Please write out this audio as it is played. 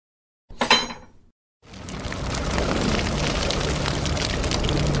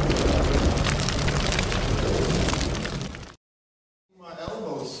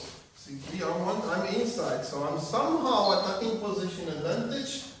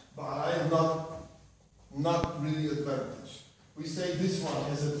not really advantage. We say this one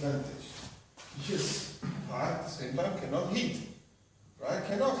has advantage. Yes, but at the same time cannot hit. Right?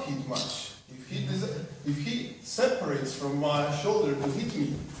 Cannot hit much. If he separates from my shoulder to hit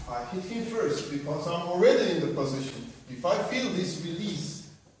me, I hit him first because I'm already in the position. If I feel this release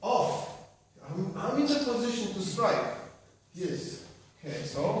off, I'm in the position to strike. Yes. Okay,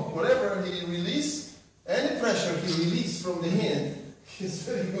 so whatever he release, any pressure he release from the hand is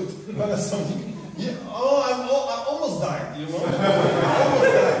very good. Not something. Yeah, I almost died, you know. I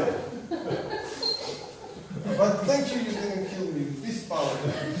almost died. But thank you didn't kill me with this power.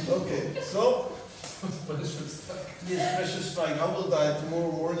 Okay, so Pressure strike. yes, pressure strike. I will die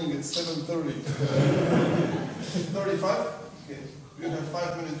tomorrow morning at 7:30. 35? Okay, we have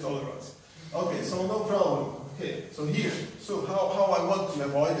 5-minute tolerance. Okay, so no problem. Okay, so here, so how I want to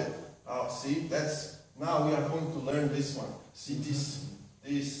avoid it. See, that's, now we are going to learn this one. See this,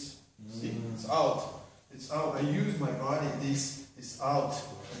 see, it's out. It's out. I use my body, this is out.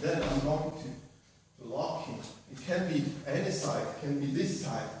 And then I'm going to lock him. It can be any side, it can be this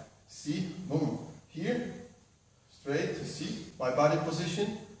side. See, boom. Here, straight, see, my body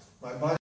position, my body.